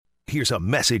Here's a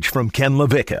message from Ken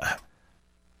LaVicka.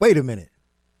 Wait a minute.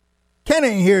 Ken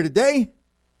ain't here today.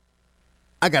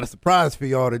 I got a surprise for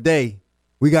y'all today.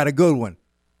 We got a good one.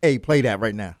 Hey, play that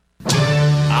right now.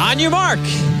 On your mark.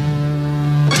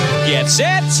 Get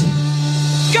set.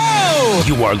 Go!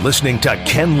 You are listening to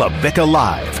Ken LaVicka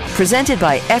Live. Presented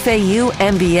by FAU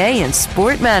MBA and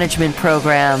Sport Management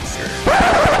Program. Turn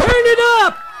it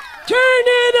up! Turn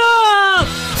it up!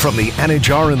 From the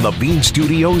Anajar and Levine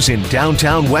Studios in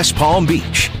downtown West Palm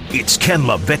Beach, it's Ken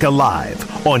LaVicka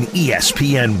Live on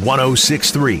ESPN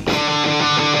 106.3.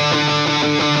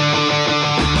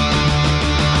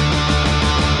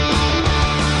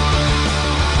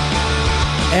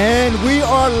 And we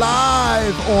are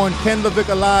live on Ken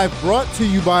LaVicka Live, brought to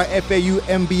you by FAU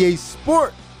MBA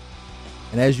Sport.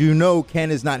 And as you know, Ken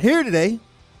is not here today,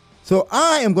 so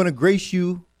I am going to grace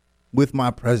you with my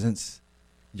presence.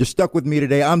 You're stuck with me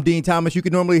today. I'm Dean Thomas. You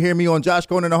can normally hear me on Josh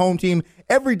Cohen and the Home Team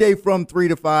every day from 3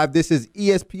 to 5. This is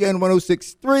ESPN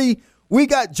 106.3. We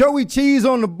got Joey Cheese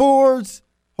on the boards,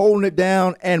 holding it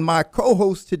down, and my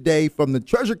co-host today from the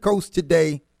Treasure Coast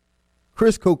today,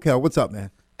 Chris Kokell. What's up,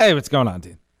 man? Hey, what's going on,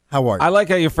 Dean? How are you? I like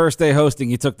how your first day hosting,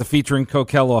 you took the featuring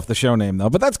Kokell off the show name, though.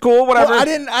 But that's cool. Whatever. Well, I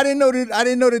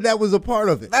didn't know that was a part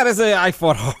of it. That is I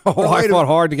fought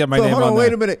hard to get my name on there.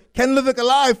 Wait a minute. Ken LaVicka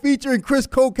Live featuring Chris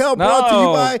Kokell, brought to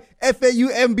you by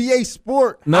FAU MBA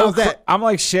Sport. How's that? I'm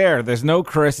like Cher. There's no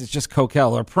Chris. It's just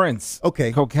Kokell or Prince.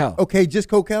 Okay. Kokell. Okay, just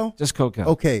Kokell? Just Kokell.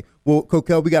 Okay. Well,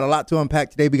 Kokell, we got a lot to unpack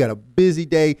today. We got a busy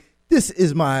day. This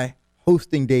is my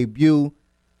hosting debut.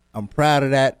 I'm proud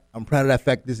of that. I'm proud of that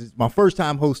fact. This is my first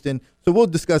time hosting, so we'll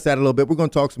discuss that a little bit. We're going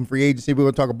to talk some free agency. We're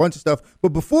going to talk a bunch of stuff. But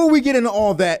before we get into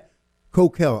all that,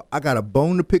 Kokell, I got a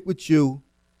bone to pick with you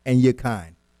and your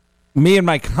kind. Me and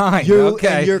my kind. You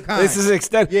okay. and your kind. This is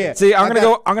extended. Yeah. See, I'm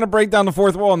gonna break down the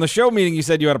fourth wall. In the show meeting, you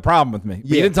said you had a problem with me. But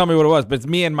you didn't tell me what it was. But it's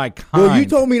me and my kind. Well, you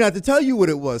told me not to tell you what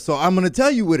it was, so I'm going to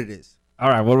tell you what it is. All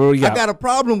right. What do we got? I got a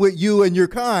problem with you and your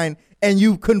kind, and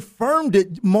you confirmed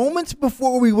it moments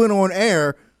before we went on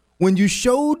air when you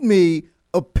showed me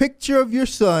a picture of your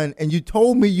son and you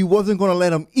told me you wasn't going to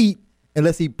let him eat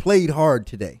unless he played hard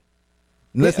today,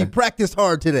 unless he practiced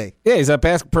hard today. Yeah, he's that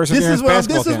perseverance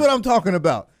basketball This is what I'm talking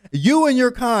about. You and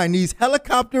your kind, these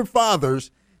helicopter fathers,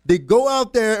 they go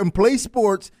out there and play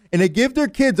sports, and they give their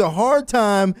kids a hard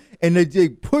time, and they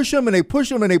push them, and they push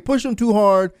them, and they push them too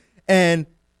hard, and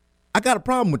I got a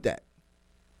problem with that.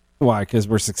 Why? Because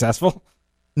we're successful?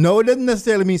 No, it doesn't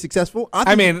necessarily mean successful.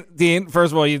 I mean, Dean,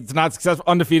 first of all, it's not successful.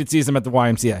 Undefeated season at the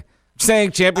YMCA. I'm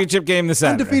saying championship game this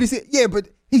Saturday. Undefeated season. Yeah, but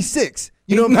he's 6.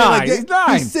 You know He's what I'm nine. saying? He's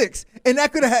 9. He's 6. And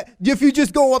that could have if you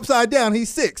just go upside down, he's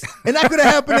 6. And that could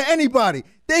have happened to anybody.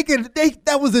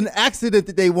 That was an accident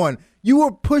that they won. You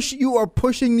are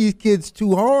pushing these kids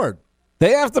too hard.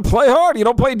 They have to play hard. You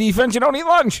don't play defense, you don't eat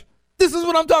lunch. This is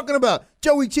what I'm talking about.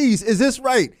 Joey Cheese, is this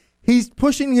right? He's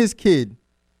pushing his kid.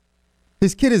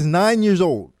 His kid is 9 years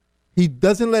old. He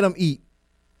doesn't let him eat.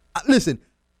 Listen,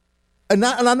 and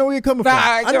I know where you're coming from.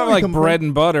 I know like bread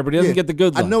and butter, but he doesn't get the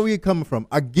good lunch. I know where you're coming from.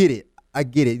 I get it.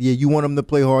 Yeah, you want him to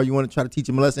play hard. You want to try to teach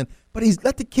him a lesson. But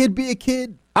let the kid be a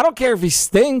kid. I don't care if he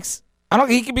stinks.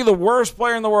 He could be the worst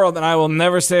player in the world, and I will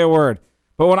never say a word.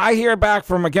 But when I hear back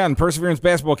from, again, Perseverance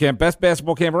Basketball Camp, best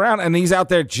basketball camp around, and he's out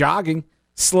there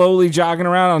slowly jogging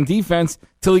around on defense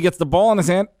till he gets the ball in his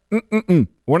hand,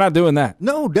 we're not doing that.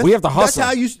 No, we have to hustle.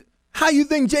 That's how you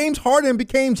think James Harden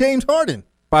became James Harden?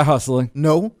 By hustling.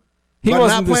 No.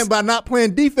 By not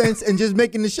playing defense and just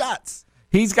making the shots.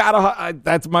 He's got to.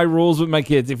 That's my rules with my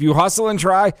kids. If you hustle and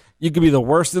try, you could be the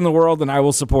worst in the world, and I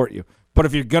will support you. But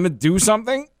if you're going to do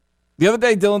something, the other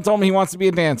day Dylan told me he wants to be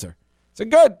a dancer. I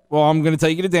said, good. Well, I'm going to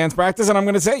take you to dance practice, and I'm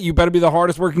going to say you better be the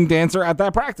hardest working dancer at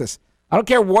that practice. I don't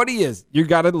care what he is. You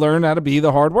got to learn how to be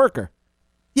the hard worker.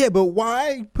 Yeah, but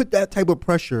why put that type of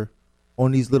pressure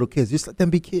on these little kids? Just let them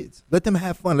be kids. Let them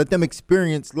have fun. Let them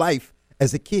experience life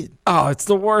as a kid. Oh, it's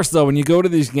the worst, though, when you go to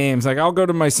these games. Like, I'll go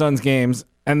to my son's games,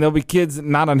 and there'll be kids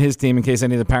not on his team in case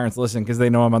any of the parents listen because they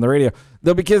know I'm on the radio.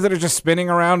 There'll be kids that are just spinning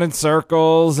around in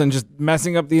circles and just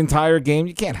messing up the entire game.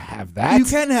 You can't have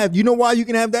that. You know why you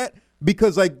can have that?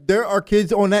 Because, like, there are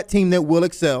kids on that team that will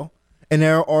excel, and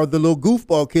there are the little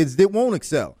goofball kids that won't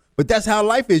excel. But that's how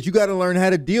life is. You got to learn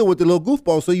how to deal with the little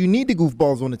goofballs, so you need the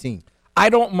goofballs on the team. I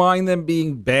don't mind them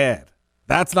being bad.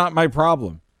 That's not my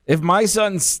problem. If my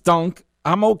son stunk,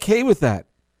 I'm okay with that.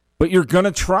 But you're going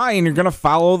to try and you're going to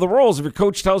follow the rules. If your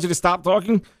coach tells you to stop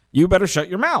talking, you better shut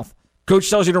your mouth. Coach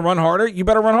tells you to run harder, you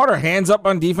better run harder. Hands up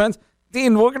on defense.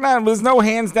 Dean, there's no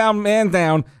hands down, man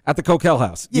down at the Kokell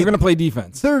house. You're going to play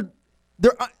defense. They're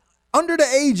under the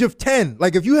age of 10.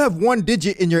 Like, if you have one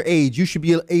digit in your age, you should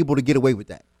be able to get away with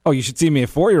that. Oh, you should see me, a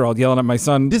 4-year-old, yelling at my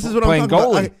son. This is what playing I'm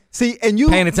talking goalie. about. See, and you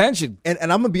paying attention. And I'm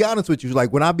gonna be honest with you.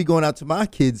 Like when I be going out to my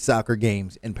kids' soccer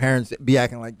games and parents be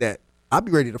acting like that, I'll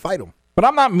be ready to fight them. But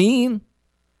I'm not mean.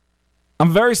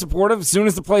 I'm very supportive. As soon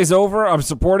as the play's over, I'm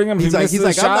supporting him. He's like,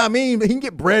 shot. I'm not mean, but he can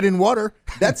get bread and water.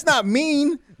 That's not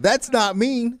mean. That's not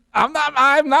mean. I'm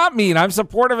not mean. I'm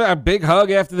supportive. A big hug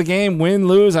after the game, win,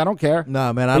 lose. I don't care.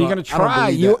 Nah, man. You're gonna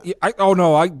try.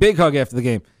 Big hug after the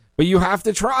game. But you have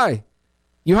to try.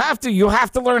 You have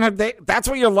to learn how. That's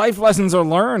where your life lessons are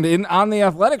learned on the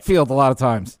athletic field a lot of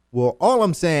times. Well, all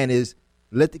I'm saying is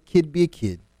let the kid be a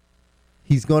kid.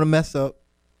 He's gonna mess up.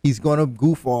 He's gonna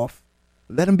goof off.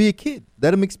 Let him be a kid.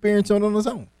 Let him experience it on his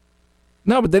own.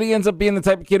 No, but then he ends up being the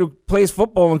type of kid who plays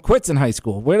football and quits in high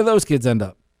school. Where do those kids end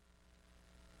up?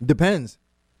 Depends.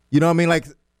 You know what I mean? Like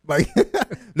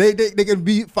they can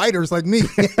be fighters like me.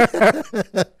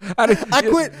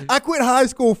 I quit high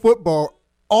school football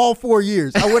all 4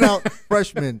 years. I went out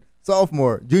freshman,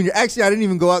 sophomore, junior. Actually, I didn't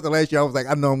even go out the last year. I was like,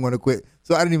 I know I'm going to quit.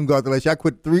 So I didn't even go out the last year. I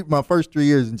quit my first 3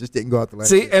 years and just didn't go out the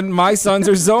last year. See, and my sons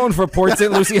are zoned for Port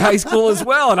St. Lucie High School as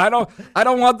well. And I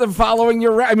don't want them following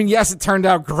your. I mean, yes, it turned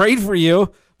out great for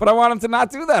you, but I want them to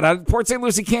not do that. Port St.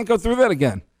 Lucie can't go through that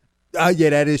again. Yeah,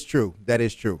 that is true. That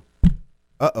is true.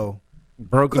 Uh-oh.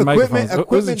 Broken microphones.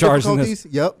 Who's in charge of this?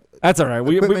 Yep. That's all right.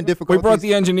 We difficulties. brought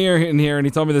the engineer in here, and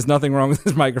he told me there's nothing wrong with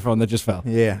his microphone that just fell.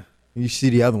 Yeah. You see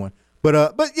the other one.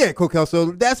 But yeah, Kokell,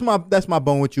 so that's my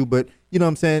bone with you, but you know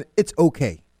what I'm saying? It's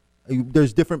okay.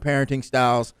 There's different parenting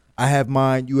styles. I have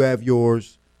mine, you have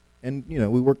yours, and you know,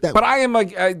 we work that way. But I am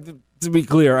to be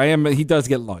clear, he does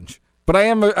get lunch. But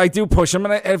I do push him,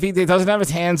 and if he doesn't have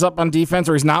his hands up on defense,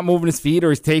 or he's not moving his feet, or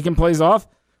he's taking plays off,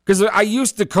 because I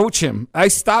used to coach him. I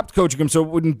stopped coaching him so it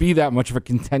wouldn't be that much of a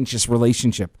contentious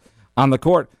relationship on the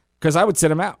court, because I would sit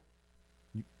him out.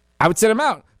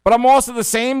 But I'm also the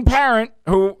same parent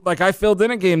who, like, I filled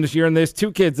in a game this year, and there's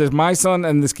two kids. There's my son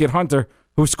and this kid, Hunter,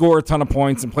 who score a ton of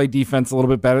points and play defense a little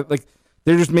bit better. Like,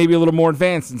 they're just maybe a little more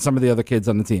advanced than some of the other kids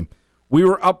on the team. We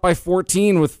were up by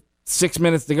 14 with 6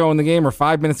 minutes to go in the game or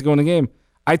 5 minutes to go in the game.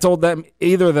 I told them,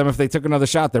 either of them, if they took another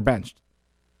shot, they're benched.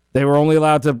 They were only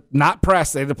allowed to not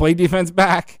press. They had to play defense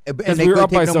back because we were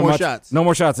up by so much. Shots. No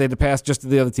more shots. They had to pass just to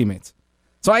the other teammates.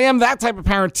 So I am that type of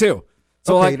parent, too.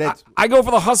 So I go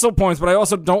for the hustle points, but I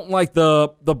also don't like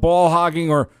the ball hogging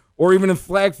or even in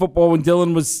flag football when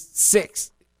Dylan was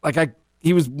 6. There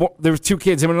was 2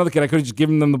 kids, him and another kid. I could have just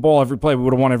given them the ball every play. We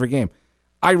would have won every game.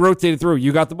 I rotated through.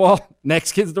 You got the ball.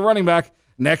 Next kid's the running back.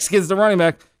 Next kid's the running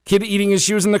back. Kid eating his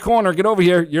shoes in the corner. Get over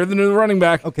here. You're the new running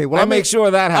back. Okay, well I make sure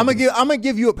that happens. I'm gonna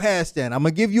give you a pass then. I'm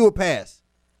gonna give you a pass,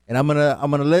 and I'm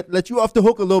gonna let you off the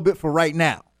hook a little bit for right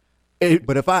now.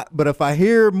 But if I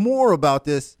hear more about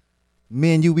this,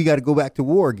 me and you, we got to go back to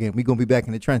war again. We're going to be back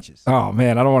in the trenches. Oh,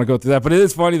 man, I don't want to go through that. But it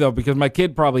is funny, though, because my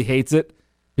kid probably hates it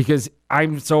because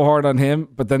I'm so hard on him.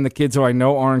 But then the kids who I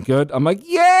know aren't good, I'm like,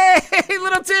 yay,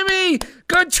 little Timmy,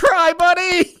 good try,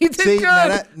 buddy. You did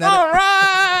good. All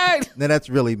right. Now, that's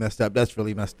really messed up. That's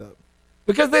really messed up.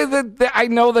 Because I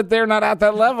know that they're not at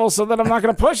that level, so that I'm not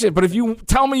going to push it. But if you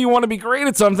tell me you want to be great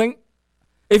at something,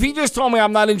 if he just told me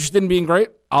I'm not interested in being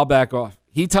great, I'll back off.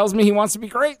 He tells me he wants to be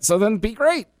great, so then be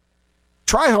great.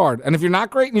 Try hard. And if you're not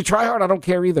great and you try hard, I don't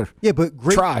care either. Yeah, but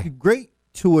great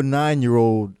to a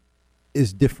 9-year-old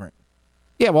is different.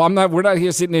 Yeah, well, we're not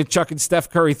here sitting there chucking Steph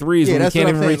Curry threes when we can't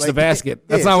even reach the basket.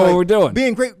 That's not what we're doing.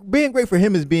 Being great for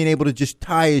him is being able to just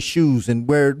tie his shoes and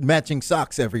wear matching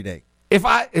socks every day. He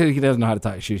doesn't know how to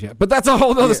tie his shoes yet. But that's a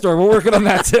whole other story. We're working on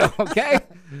that too, okay?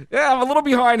 Yeah, I'm a little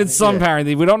behind in some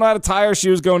parenting. We don't know how to tie our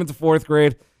shoes going into 4th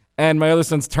grade. And my other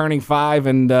son's turning 5,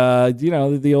 and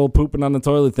the old pooping on the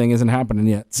toilet thing isn't happening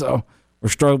yet. So we're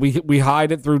struggling. We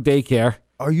hide it through daycare.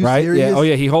 Are you right? serious? Yeah. Oh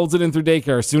yeah, he holds it in through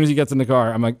daycare as soon as he gets in the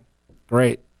car. I'm like,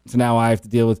 great. So now I have to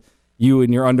deal with you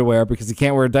in your underwear because he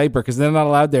can't wear a diaper because they're not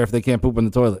allowed there if they can't poop in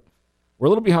the toilet. We're a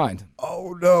little behind.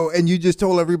 Oh no! And you just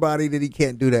told everybody that he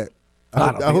can't do that.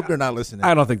 I hope they're not listening.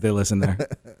 I don't think they listen there.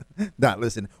 Not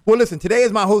listening. Well, listen. Today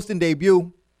is my hosting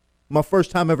debut. My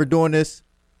first time ever doing this.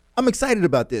 I'm excited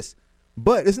about this,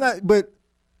 but it's not. But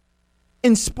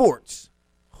in sports,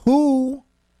 who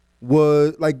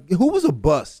was a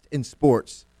bust in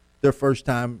sports their first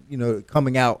time,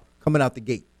 coming out the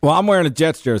gate? Well, I'm wearing a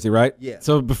Jets jersey, right? Yeah.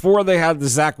 So before they had the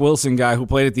Zach Wilson guy who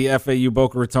played at the FAU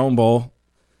Boca Raton Bowl,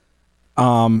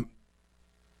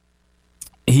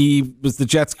 he was the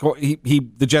Jets.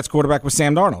 The Jets quarterback was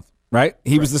Sam Darnold, right?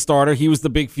 He was the starter. He was the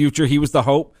big future. He was the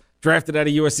hope. Drafted out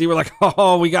of USC. We're like,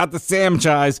 oh, we got the Sam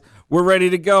Chise. We're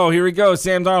ready to go. Here we go.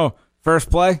 Sam Darnold.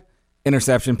 First play,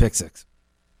 interception, pick 6.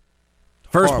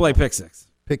 First play, pick 6.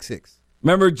 Pick 6.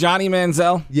 Remember Johnny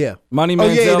Manziel? Yeah. Money Oh,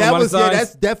 Manziel. yeah,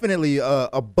 that's definitely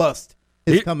a bust.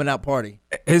 His coming out party.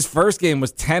 His first game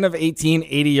was 10 of 18,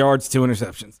 80 yards, 2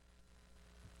 interceptions.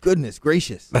 Goodness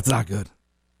gracious. That's not good.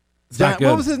 It's not good.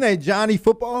 What was his name? Johnny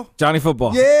Football? Johnny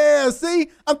Football. Yeah, see?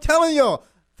 I'm telling y'all,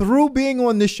 through being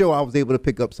on this show, I was able to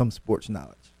pick up some sports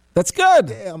knowledge. That's good.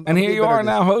 Yeah, and here you are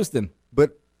now hosting.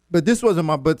 But this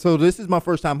wasn't so this is my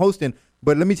first time hosting.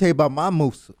 But let me tell you about my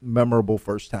most memorable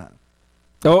first time.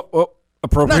 Oh,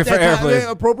 appropriate for air, please.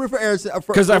 Appropriate for air.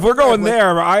 Because if we're going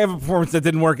there, I have a performance that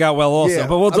didn't work out well also. Yeah,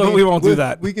 but we won't do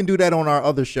that. We can do that on our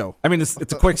other show. I mean, it's a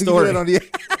quick story.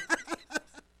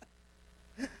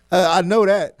 I know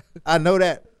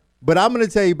that. But I'm going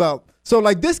to tell you about, so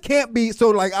like this can't be, so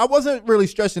like I wasn't really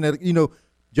stressing it,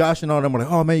 Josh and all them were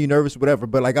like, oh man, you nervous, whatever.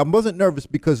 But like I wasn't nervous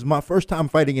because my first time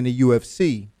fighting in the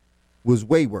UFC was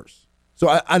way worse.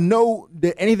 So I know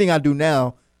that anything I do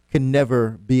now can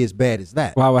never be as bad as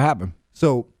that. Wow, what happened?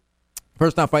 So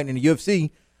first time fighting in the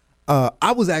UFC,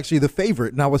 I was actually the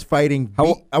favorite, and I was fighting,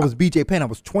 I was BJ Penn. I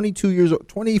was 24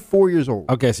 years old.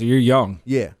 Okay, so you're young.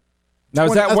 Yeah. Now,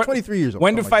 I was 23 years old.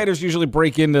 When do fighters usually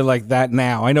break into like that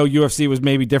now? I know UFC was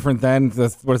maybe different then.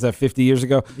 What is that, 50 years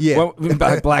ago? Yeah.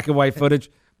 Black and white footage.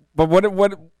 But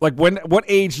what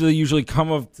age do they usually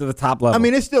come up to the top level? I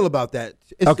mean, it's still about that.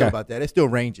 Still about that. It still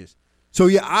ranges. So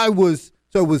yeah, it was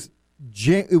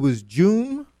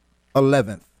June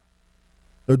 11th.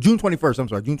 Or June 21st, I'm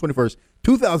sorry, June 21st,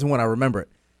 2001, I remember it.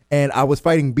 And I was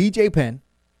fighting BJ Penn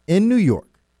in New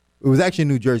York. It was actually in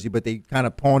New Jersey, but they kind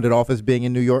of pawned it off as being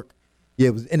in New York. Yeah,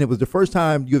 it was the first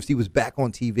time UFC was back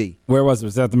on TV. Where was it?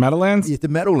 Was that the Meadowlands? It's the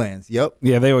Meadowlands, yep.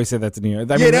 Yeah, they always say that's in New York.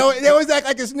 They always act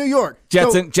like it's New York.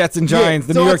 Jets and Giants,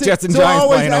 the New York Jets and Giants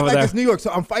playing over there. It's New York,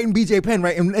 so I'm fighting BJ Penn,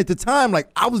 right? And at the time, like,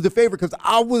 I was the favorite because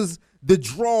I was the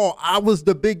draw. I was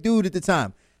the big dude at the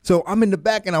time. So I'm in the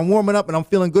back, and I'm warming up, and I'm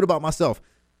feeling good about myself.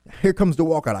 Here comes the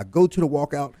walkout. I go to the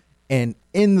walkout, and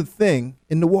in the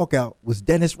walkout was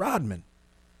Dennis Rodman.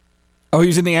 Oh, he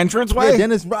was in the entranceway? Yeah,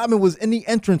 Dennis Rodman was in the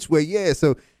entranceway, yeah.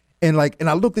 So, and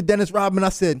I looked at Dennis Rodman, I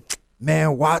said,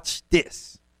 man, watch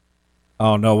this.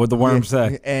 Oh, no, what'd the worm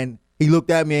say? And he looked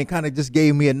at me and kind of just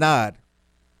gave me a nod.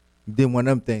 He did one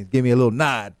of them things, gave me a little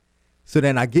nod. So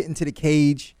then I get into the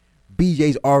cage.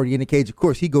 BJ's already in the cage. Of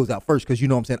course, he goes out first because you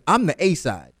know what I'm saying. I'm the A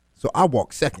side, so I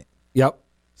walk second. Yep.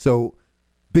 So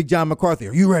Big John McCarthy,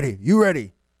 are you ready? You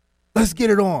ready? Let's get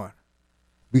it on.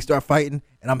 We start fighting,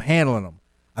 and I'm handling him.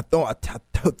 I throw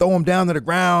him down to the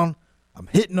ground. I'm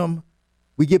hitting him.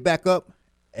 We get back up,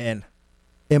 and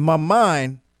in my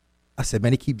mind, I said,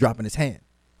 man, he keep dropping his hand.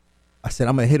 I said,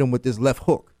 I'm going to hit him with this left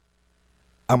hook.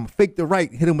 I'm going to fake the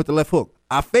right, hit him with the left hook.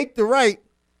 I faked the right,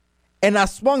 and I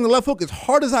swung the left hook as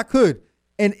hard as I could.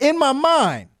 And in my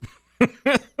mind,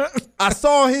 I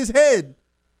saw his head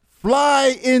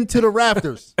fly into the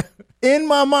rafters. In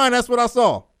my mind, that's what I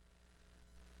saw.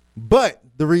 But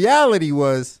the reality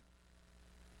was,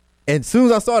 and as soon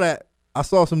as I saw that, I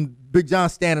saw some Big John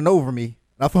standing over me.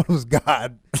 And I thought it was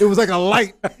God. It was like a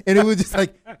light. And it was just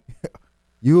like,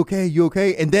 you okay? You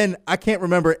okay? And then I can't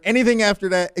remember anything after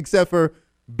that except for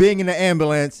being in the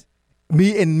ambulance,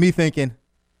 me thinking,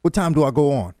 what time do I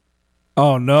go on?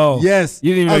 Oh, no. Yes.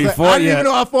 You didn't even know you fought yet. I didn't even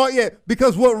know I fought yet.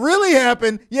 Because what really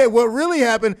happened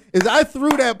is I threw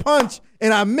that punch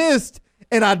and I missed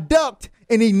and I ducked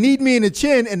and he kneed me in the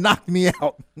chin and knocked me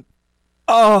out.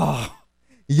 Oh.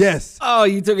 Yes. Oh,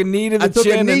 you took a knee to the chin. I took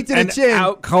a knee to the chin.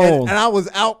 Out cold. And I was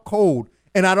out cold.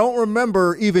 And I don't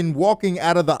remember even walking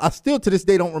out of I still to this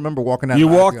day don't remember walking out You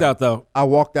of the walked octagon. out, though. I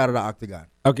walked out of the octagon.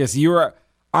 Okay, so you were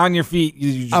on your feet.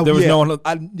 There was no one.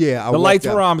 The lights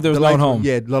were on, but there was no one home.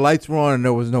 Yeah, the lights were on and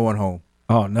there was no one home.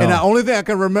 Oh, no. And the only thing I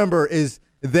can remember is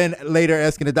then later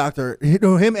asking the doctor,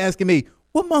 him asking me,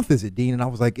 what month is it, Dean? And I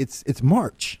was like, it's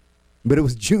March. But it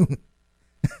was June.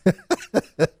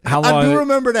 How long? I do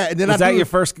remember that. And then was that your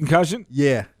first concussion?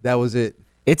 Yeah, that was it.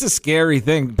 It's a scary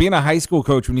thing. Being a high school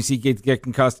coach when you see kids get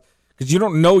concussed, because you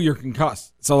don't know you're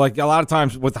concussed. So, like, a lot of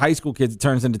times with high school kids, it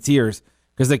turns into tears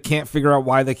because they can't figure out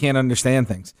why they can't understand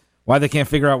things, why they can't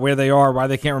figure out where they are, why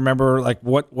they can't remember, like,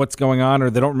 what's going on, or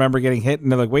they don't remember getting hit,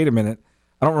 and they're like, wait a minute,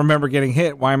 I don't remember getting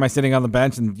hit. Why am I sitting on the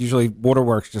bench? And usually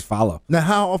waterworks just follow. Now,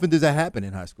 how often does that happen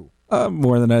in high school?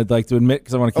 More than I'd like to admit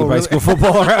because I want to keep high school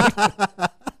football around.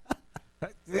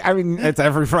 I mean, it's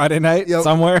every Friday night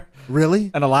somewhere.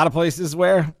 Really? And a lot of places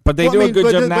where. But they do a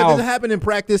good job now. But does it happen in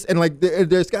practice? And, like,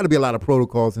 there's got to be a lot of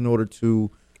protocols in order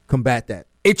to combat that.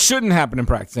 It shouldn't happen in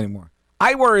practice anymore.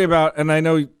 I worry about, and I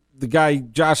know the guy,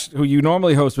 Josh, who you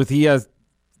normally host with, he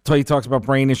talks about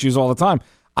brain issues all the time.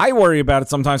 I worry about it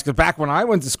sometimes because back when I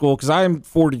went to school, because I am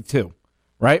 42,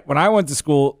 right? When I went to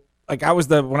school, Like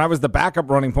when I was the backup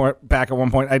running back at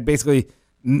one point, I basically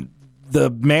the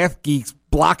math geeks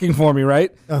blocking for me,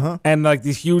 right? And like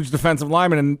these huge defensive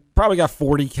linemen, and probably got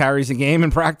 40 carries a game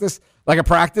in practice. Like a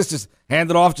practice, just hand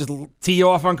it off, just tee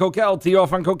off on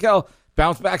Kokell,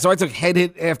 bounce back. So I took head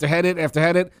hit after head hit after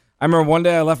head hit. I remember one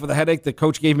day I left with a headache. The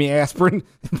coach gave me aspirin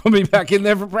and put me back in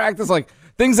there for practice. Like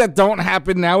things that don't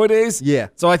happen nowadays. Yeah.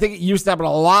 So I think it used to happen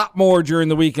a lot more during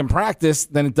the week in practice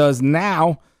than it does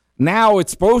now. Now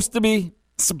it's supposed to be.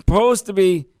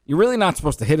 You're really not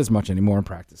supposed to hit as much anymore in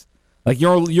practice. Like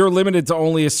you're limited to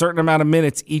only a certain amount of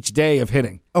minutes each day of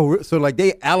hitting. Oh, so like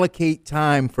they allocate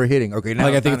time for hitting. Okay, now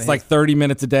like I think it's like 30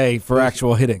 minutes a day for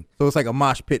actual hitting. So it's like a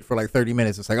mosh pit for like 30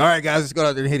 minutes. It's like, all right, guys, let's go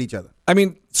out there and hit each other. I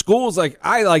mean, schools, like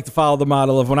I like to follow the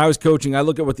model of when I was coaching, I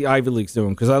look at what the Ivy League's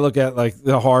doing because I look at like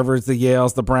the Harvards, the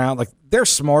Yales, the Brown. Like they're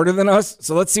smarter than us,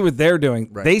 so let's see what they're doing.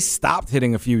 Right. They stopped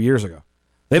hitting a few years ago.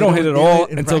 They don't hit at all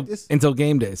until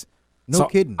game days. No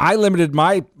kidding. I limited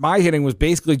my hitting was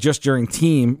basically just during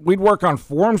team. We'd work on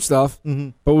form stuff,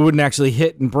 but we wouldn't actually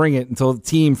hit and bring it until the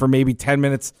team for maybe 10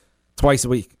 minutes twice a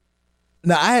week.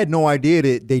 Now, I had no idea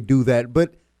that they do that,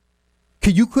 but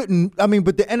but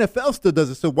the NFL still does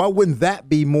it, so why wouldn't that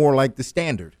be more like the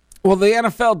standard? Well, the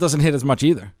NFL doesn't hit as much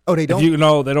either. Oh, they don't?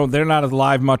 They don't. They're not as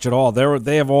live much at all.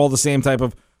 They have all the same type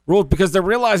of rules because they're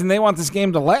realizing they want this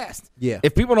game to last. Yeah.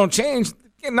 If people don't change,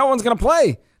 no one's going to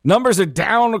play. Numbers are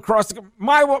down across the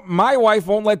my wife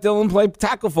won't let Dylan play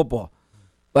tackle football.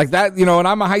 Like that, and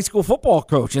I'm a high school football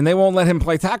coach, and they won't let him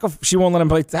play tackle. She won't let him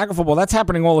play tackle football. That's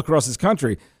happening all across this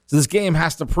country. So this game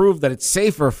has to prove that it's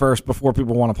safer first before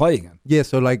people want to play again. Yeah,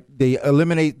 so like they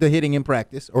eliminate the hitting in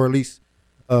practice, or at least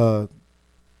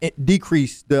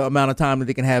decrease the amount of time that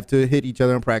they can have to hit each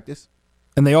other in practice.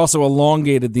 And they also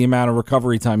elongated the amount of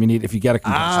recovery time you need if you get a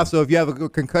concussion. So if you have a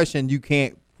concussion, you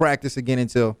can't practice again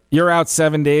until you're out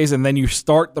 7 days, and then you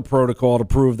start the protocol to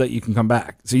prove that you can come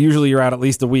back. So usually you're out at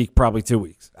least a week, probably 2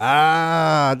 weeks.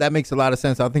 That makes a lot of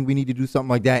sense. I think we need to do something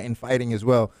like that in fighting as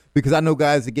well, because I know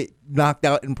guys that get knocked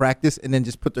out in practice and then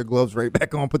just put their gloves right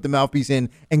back on, put the mouthpiece in,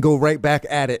 and go right back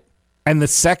at it. And the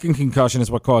second concussion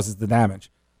is what causes the damage.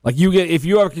 Like if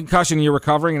you have a concussion and you're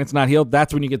recovering and it's not healed,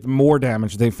 that's when you get the more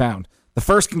damage they found. The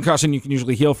first concussion you can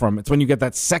usually heal from. It's when you get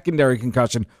that secondary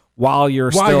concussion while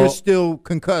you're still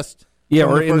concussed. Yeah,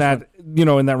 or in that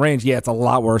in that range. Yeah, it's a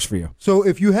lot worse for you. So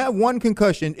if you have one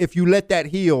concussion, if you let that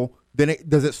heal, then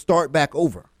does it start back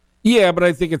over? Yeah, but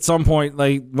I think at some point,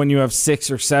 like when you have 6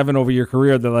 or 7 over your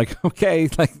career, they're like, okay,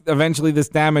 like eventually this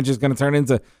damage is going to turn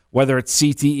into whether it's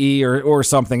CTE or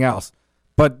something else.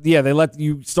 But yeah, they let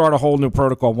you start a whole new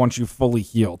protocol once you've fully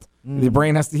healed. The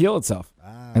brain has to heal itself.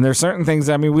 And there's certain things,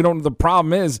 the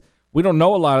problem is we don't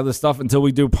know a lot of this stuff until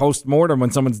we do post-mortem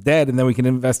when someone's dead, and then we can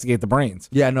investigate the brains.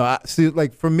 Yeah, no,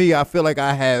 like for me, I feel like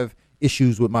I have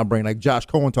issues with my brain. Like Josh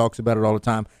Cohen talks about it all the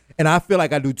time, and I feel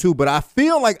like I do too, but I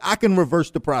feel like I can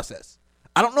reverse the process.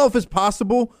 I don't know if it's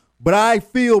possible, but I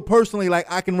feel personally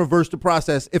like I can reverse the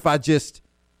process if I just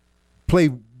play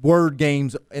word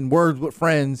games and words with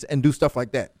friends and do stuff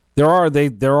like that. There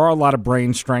are a lot of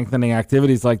brain strengthening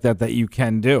activities like that you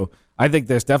can do. I think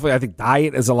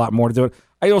diet is a lot more to do it.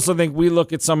 I also think we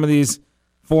look at some of these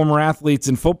former athletes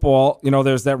in football.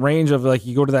 There's that range of like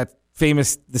you go to that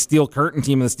famous the Steel Curtain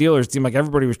team of the Steelers. It seemed like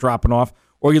everybody was dropping off.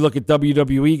 Or you look at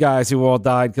WWE guys who all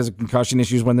died because of concussion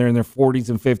issues when they're in their 40s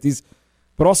and 50s.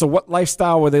 But also, what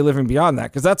lifestyle were they living beyond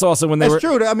that? Because that's also when they That's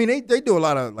true. I mean, they do a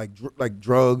lot of like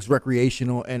drugs,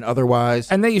 recreational and otherwise.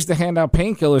 And they used to hand out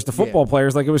painkillers to football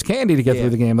players like it was candy to get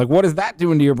through the game. Like, what is that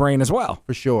doing to your brain as well?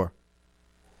 For sure.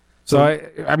 So,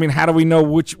 I mean, how do we know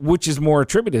which is more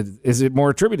attributed? Is it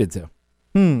more attributed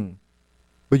to?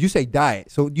 But you say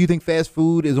diet. So do you think fast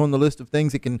food is on the list of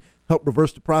things that can help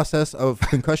reverse the process of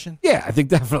concussion? Yeah, I think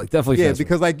definitely. Yeah,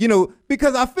 because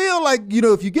because I feel like,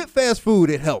 if you get fast food,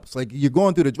 it helps. Like you're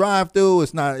going through the drive-through,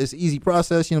 it's an easy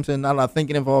process, you know what I'm saying? Not a lot of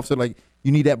thinking involved, so like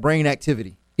you need that brain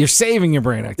activity. You're saving your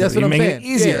brain activity. That's what I'm saying. It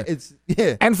easier.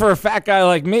 Yeah, And for a fat guy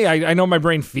like me, I know my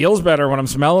brain feels better when I'm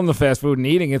smelling the fast food and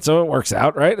eating it, so it works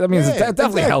out, right? That means it's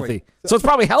definitely healthy. So it's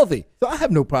probably healthy. So I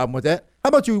have no problem with that. How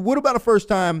about you? What about the first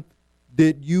time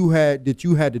that you had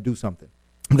to do something?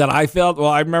 That I felt? Well,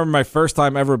 I remember my first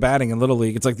time ever batting in Little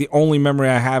League. It's like the only memory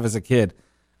I have as a kid.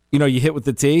 You hit with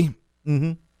the tee.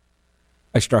 Mm-hmm.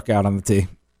 I struck out on the tee.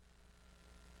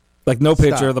 Like no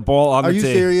pitcher, the ball on the tee. Are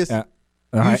you serious? Yeah.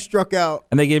 You struck out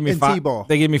and they gave me T-ball.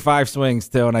 They gave me 5 swings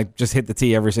too, and I just hit the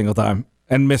tee every single time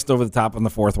and missed over the top on the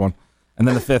 4th one. And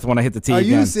then the 5th one I hit the tee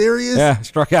again. Are you serious? Yeah,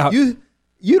 struck out. You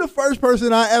the first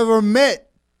person I ever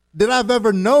met that I've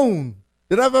ever known,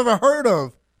 that I've ever heard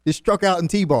of, that struck out in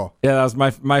T-ball. Yeah, that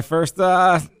was my first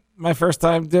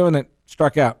time doing it.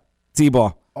 Struck out.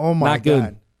 T-ball. Oh, my Not good.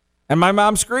 God. And my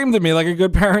mom screamed at me like a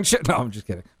good parent should. No, I'm just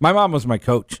kidding. My mom was my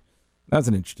coach. That was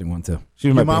an interesting one, too. She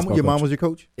was Your my mom, baseball your coach. mom was your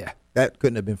coach? Yeah. That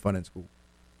couldn't have been fun in school.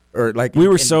 Or like We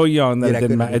were so young that yeah,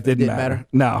 it didn't matter.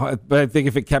 No, but I think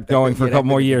if it kept going for a couple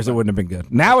more years, it wouldn't have been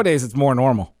good. Nowadays, it's more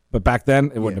normal. But back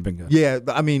then, it wouldn't have been good. Yeah,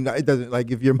 I mean, it doesn't, like,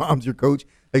 if your mom's your coach,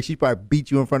 like, she probably beat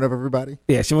you in front of everybody.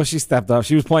 Yeah, she stepped up.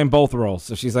 She was playing both roles.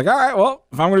 So she's like, all right, well,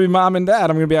 if I'm going to be mom and dad,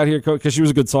 I'm going to be out here coach, because she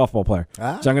was a good softball player. So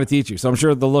I'm going to teach you. So I'm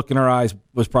sure the look in her eyes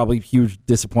was probably huge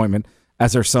disappointment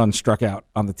as her son struck out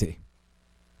on the tee.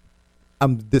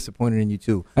 I'm disappointed in you,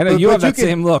 too. I know, you have that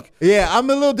same look. Yeah, I'm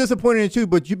a little disappointed in you, too,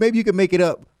 but maybe you can make it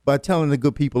up by telling the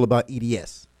good people about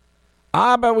EDS.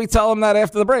 But we tell them that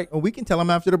after the break. Well, we can tell them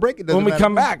after the break. It doesn't When we matter.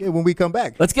 come back. Yeah, when we come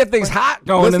back. Let's get things hot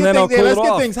going, and then it'll cool let's it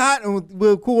get off. things hot, and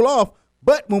we'll cool off.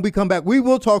 But when we come back, we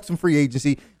will talk some free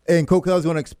agency, and Kokell's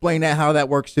going to explain how that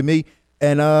works to me,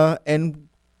 and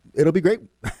it'll be great.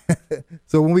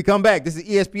 So when we come back, this is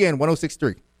ESPN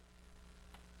 106.3.